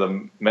removing some of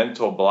the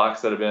mental blocks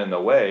that have been in the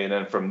way. And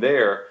then from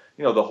there,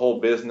 the whole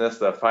business,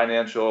 the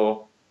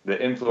financial, the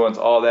influence,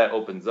 all that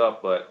opens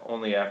up, but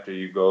only after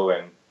you go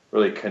and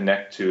really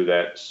connect to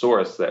that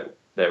source that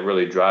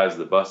really drives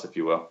the bus, if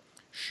you will.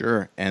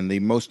 Sure. And the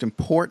most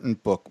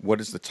important book, what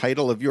is the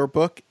title of your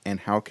book, and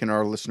how can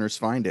our listeners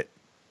find it?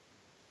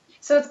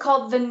 So it's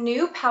called The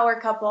New Power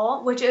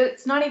Couple, which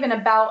it's not even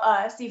about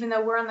us, even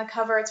though we're on the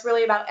cover. It's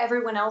really about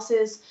everyone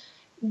else's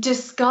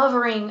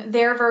discovering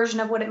their version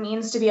of what it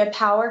means to be a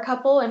power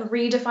couple and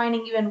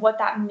redefining even what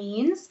that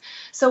means.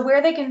 So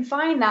where they can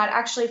find that,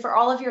 actually, for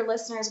all of your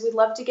listeners, we'd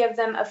love to give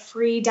them a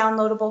free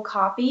downloadable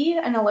copy,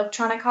 an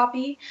electronic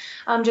copy,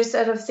 just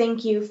out of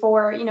thank you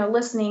for,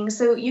 listening.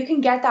 So you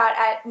can get that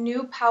at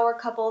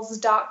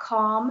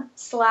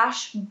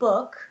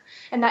newpowercouples.com/book.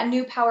 And that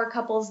New Power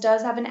Couples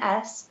does have an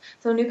S.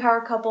 So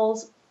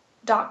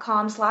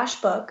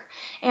newpowercouples.com/book,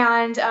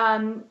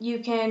 and you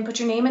can put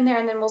your name in there,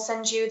 and then we'll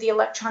send you the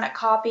electronic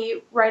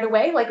copy right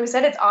away. Like we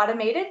said, it's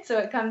automated, so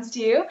it comes to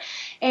you,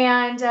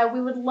 and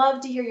we would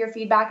love to hear your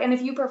feedback. And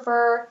if you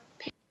prefer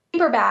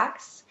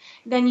paperbacks,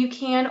 then you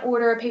can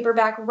order a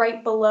paperback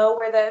right below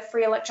where the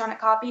free electronic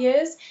copy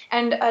is,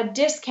 and a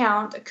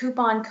discount, a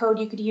coupon code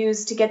you could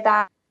use to get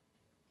that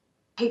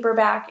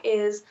paperback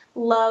is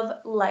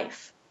Love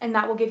Life, and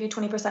that will give you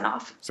 20%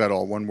 off. Is that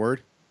all one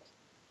word?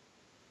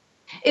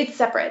 It's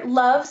separate.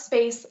 Love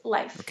space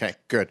life. Okay,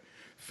 good.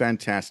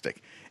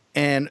 Fantastic.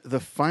 And the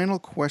final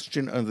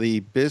question of the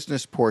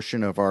business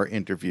portion of our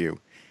interview,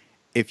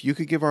 if you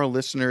could give our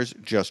listeners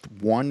just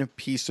one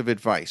piece of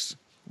advice,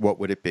 what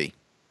would it be?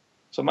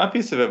 So my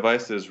piece of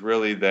advice is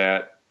really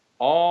that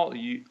all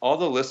the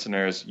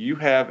listeners, you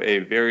have a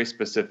very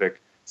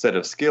specific set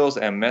of skills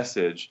and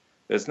message.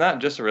 It's not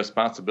just a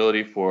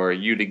responsibility for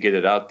you to get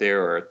it out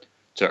there or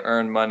to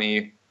earn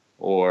money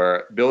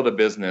or build a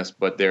business,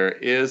 but there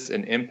is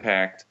an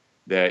impact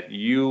that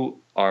you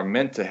are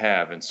meant to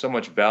have and so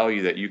much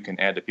value that you can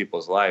add to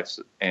people's lives.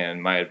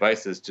 And my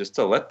advice is just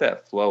to let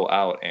that flow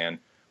out. And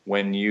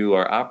when you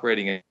are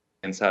operating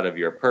inside of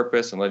your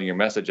purpose and letting your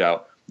message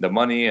out, the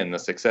money and the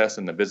success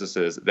and the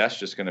businesses, that's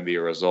just going to be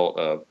a result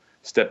of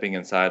stepping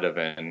inside of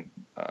and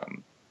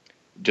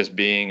just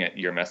being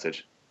your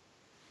message.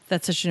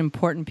 That's such an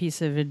important piece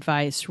of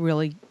advice,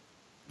 really.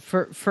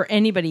 For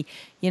anybody,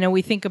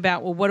 we think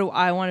about, well, what do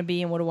I want to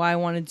be and what do I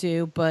want to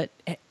do? But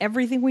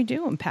everything we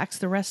do impacts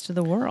the rest of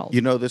the world.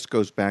 This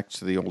goes back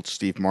to the old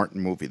Steve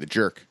Martin movie, The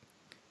Jerk.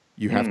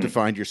 You have to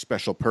find your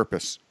special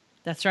purpose.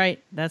 That's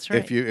right.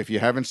 If you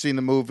haven't seen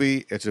the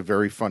movie, it's a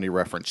very funny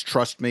reference.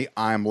 Trust me,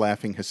 I'm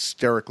laughing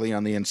hysterically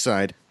on the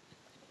inside.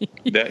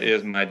 That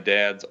is my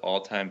dad's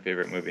all-time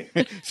favorite movie.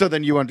 So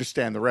then you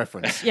understand the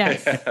reference.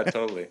 Yes. Yeah,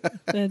 totally.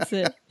 That's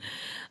it.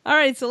 All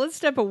right, so let's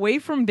step away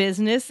from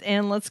business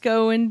and let's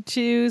go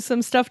into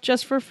some stuff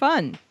just for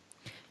fun.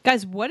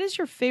 Guys, what is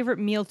your favorite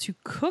meal to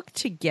cook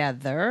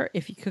together,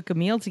 if you cook a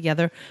meal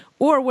together,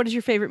 or what is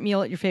your favorite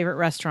meal at your favorite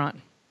restaurant?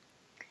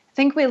 I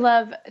think we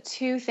love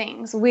two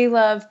things. We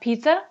love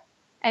pizza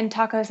and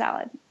taco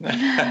salad.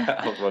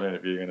 I was wondering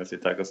if you were going to say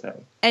taco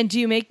salad. And do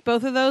you make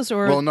both of those?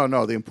 Or Well,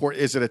 no. The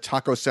important is it a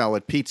taco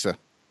salad pizza?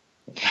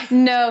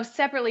 No,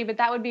 separately, but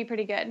that would be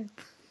pretty good.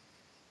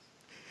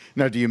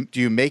 Now, do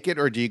you make it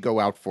or do you go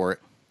out for it?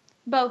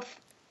 Both.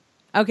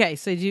 Okay,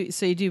 so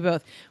you do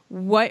both.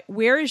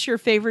 Where is your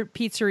favorite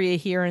pizzeria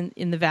here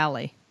in the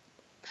Valley?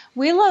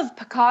 We love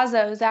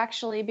Picasso's,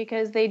 actually,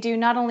 because they do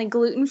not only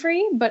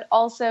gluten-free, but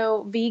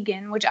also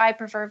vegan, which I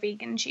prefer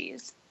vegan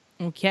cheese.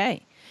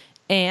 Okay.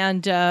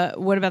 And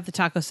what about the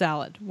taco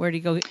salad? Where do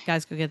you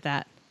guys go get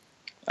that?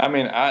 I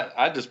mean,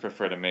 I just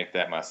prefer to make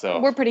that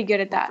myself. We're pretty good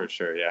at that. For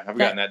sure, yeah. I've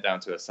gotten that down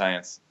to a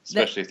science,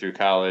 especially through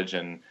college.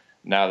 And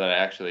now that I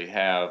actually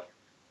have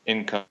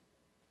income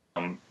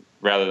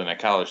rather than a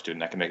college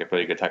student, I can make a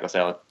pretty good taco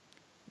salad.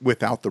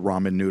 Without the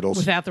ramen noodles.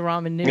 Without the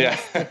ramen noodles.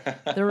 Yeah.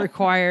 the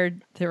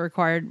required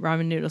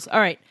ramen noodles. All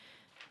right.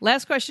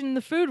 Last question in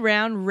the food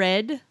round.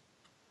 Red,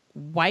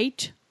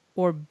 white,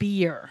 or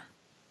beer?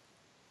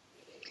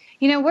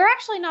 We're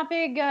actually not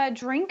big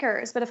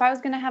drinkers, but if I was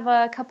going to have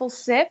a couple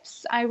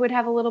sips, I would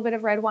have a little bit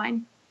of red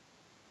wine.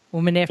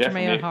 Woman after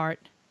my own heart.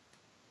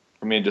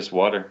 For me, just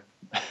water.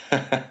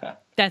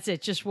 That's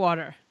it, just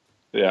water.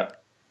 Yeah.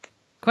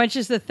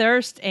 Quenches the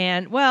thirst,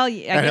 and well,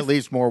 and it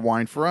leaves more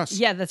wine for us.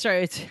 Yeah, that's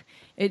right.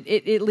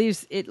 It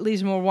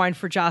leaves more wine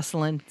for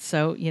Jocelyn.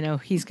 So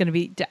he's going to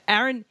be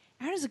Aaron.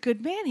 Aaron is a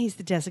good man. He's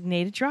the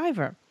designated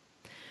driver.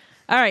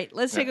 All right,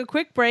 let's take a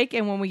quick break,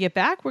 and when we get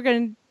back, we're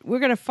going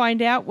to find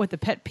out what the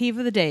pet peeve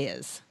of the day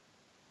is.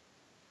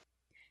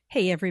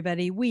 Hey,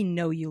 everybody, we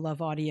know you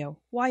love audio.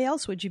 Why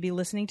else would you be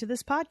listening to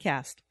this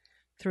podcast?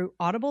 Through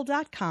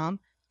Audible.com,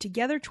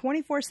 Together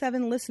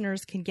 24/7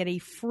 listeners can get a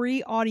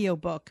free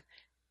audiobook.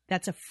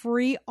 That's a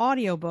free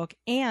audiobook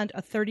and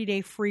a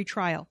 30-day free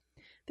trial.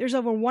 There's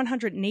over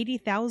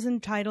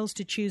 180,000 titles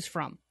to choose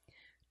from.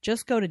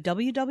 Just go to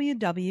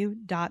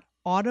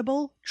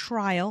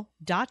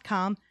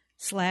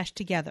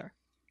www.audibletrial.com/together.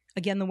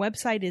 Again, the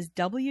website is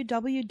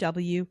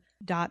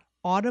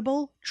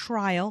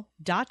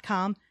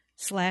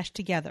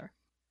www.audibletrial.com/together.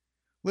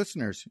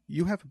 Listeners,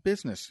 you have a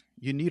business.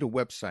 You need a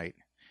website.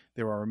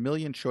 There are a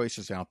million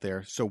choices out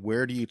there, so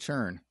where do you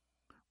turn?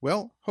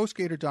 Well,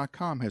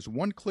 HostGator.com has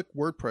one-click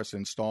WordPress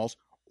installs,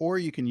 or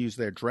you can use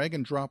their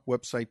drag-and-drop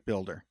website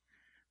builder.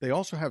 They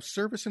also have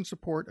service and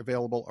support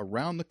available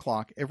around the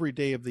clock every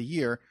day of the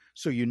year,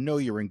 so you know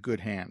you're in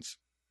good hands.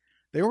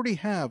 They already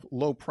have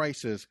low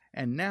prices,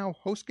 and now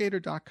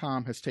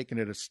HostGator.com has taken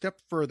it a step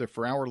further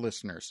for our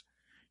listeners.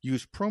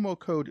 Use promo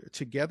code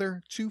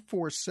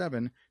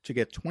TOGETHER247 to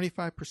get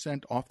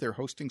 25% off their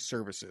hosting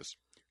services.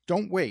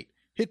 Don't wait.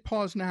 Hit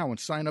pause now and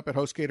sign up at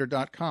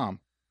HostGator.com.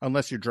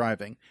 Unless you're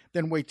driving,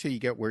 then wait till you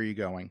get where you're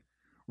going.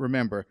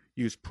 Remember,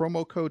 use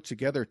promo code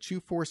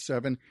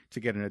TOGETHER247 to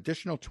get an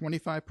additional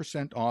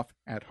 25% off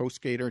at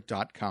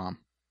HostGator.com.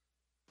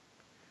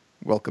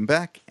 Welcome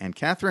back. And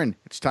Catherine,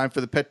 it's time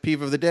for the pet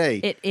peeve of the day.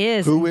 It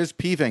is. Who is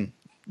peeving?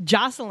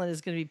 Jocelyn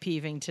is going to be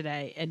peeving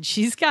today, and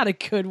she's got a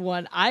good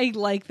one. I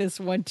like this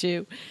one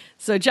too.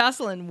 So,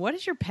 Jocelyn, what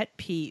is your pet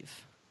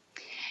peeve?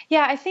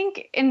 Yeah, I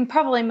think, and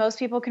probably most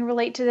people can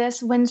relate to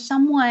this, when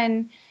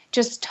someone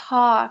just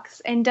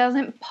talks and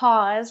doesn't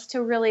pause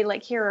to really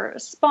hear a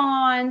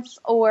response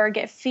or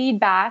get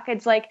feedback.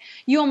 It's like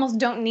you almost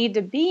don't need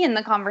to be in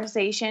the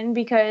conversation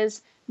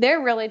because they're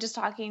really just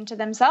talking to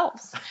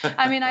themselves.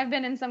 I mean, I've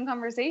been in some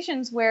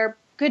conversations where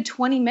good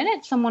 20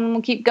 minutes someone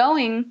will keep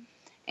going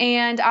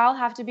and I'll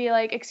have to be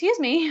like, excuse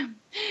me,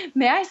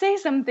 may I say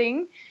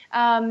something?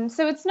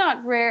 So it's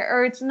not rare,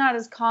 or it's not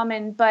as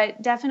common,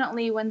 but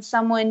definitely when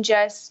someone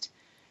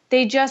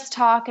they just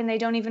talk and they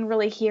don't even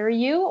really hear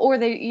you, or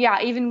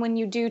even when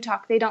you do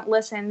talk, they don't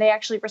listen. They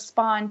actually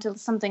respond to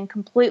something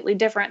completely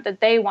different that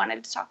they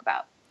wanted to talk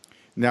about.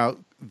 Now,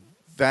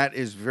 that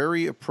is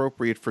very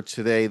appropriate for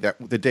today,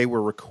 the day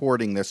we're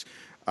recording this.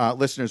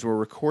 Listeners, we're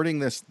recording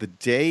this the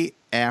day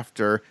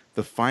after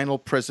the final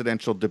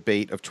presidential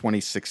debate of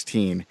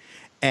 2016.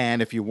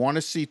 And if you want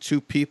to see two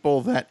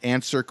people that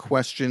answer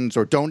questions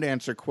or don't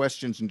answer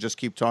questions and just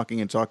keep talking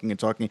and talking and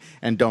talking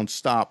and don't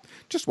stop,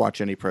 just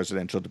watch any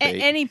presidential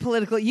debate. Any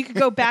political. You could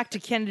go back to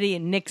Kennedy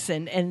and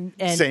Nixon and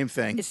same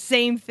thing.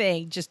 Same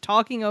thing. Just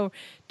talking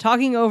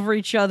over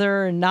each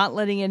other and not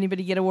letting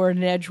anybody get a word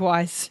in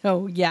edgewise.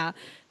 So yeah,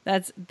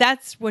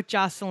 that's what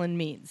Jocelyn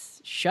means.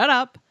 Shut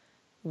up,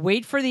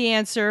 wait for the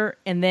answer,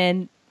 and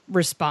then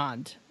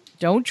respond.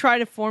 Don't try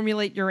to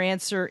formulate your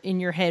answer in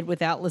your head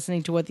without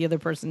listening to what the other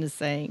person is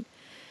saying.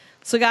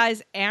 So,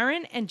 guys,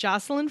 Aaron and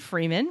Jocelyn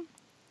Freeman,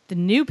 the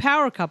new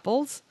power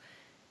couples,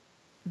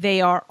 they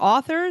are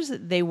authors.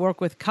 They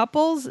work with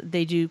couples.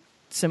 They do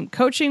some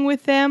coaching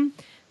with them.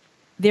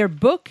 Their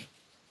book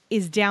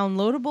is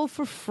downloadable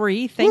for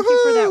free. Thank you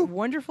for that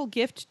wonderful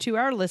gift to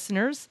our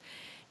listeners.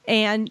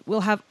 And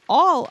we'll have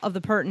all of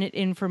the pertinent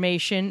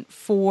information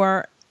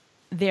for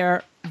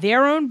their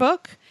own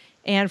book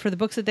and for the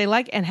books that they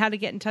like, and how to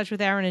get in touch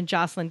with Aaron and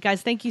Jocelyn.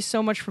 Guys, thank you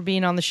so much for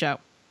being on the show.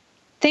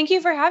 Thank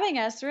you for having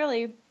us,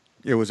 really.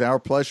 It was our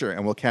pleasure,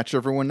 and we'll catch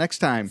everyone next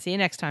time. See you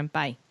next time.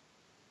 Bye.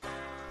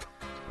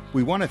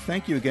 We want to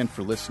thank you again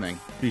for listening.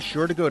 Be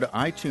sure to go to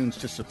iTunes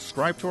to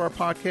subscribe to our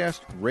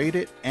podcast, rate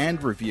it,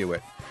 and review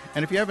it.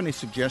 And if you have any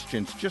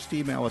suggestions, just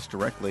email us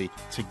directly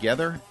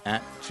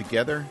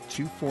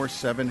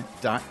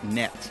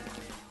together@together247.net.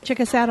 Check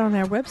us out on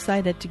our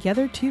website at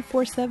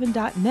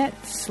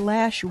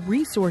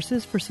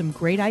together247.net/resources for some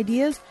great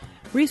ideas,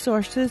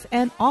 resources,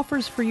 and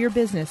offers for your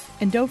business.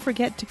 And don't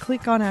forget to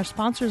click on our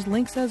sponsors'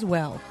 links as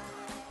well.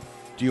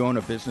 Do you own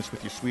a business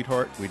with your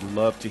sweetheart? We'd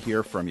love to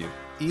hear from you.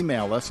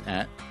 Email us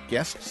at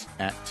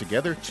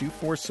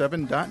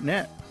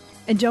guests@together247.net.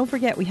 And don't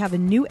forget, we have a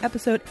new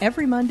episode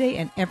every Monday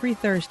and every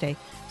Thursday.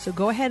 So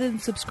go ahead and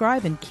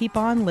subscribe and keep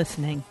on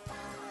listening.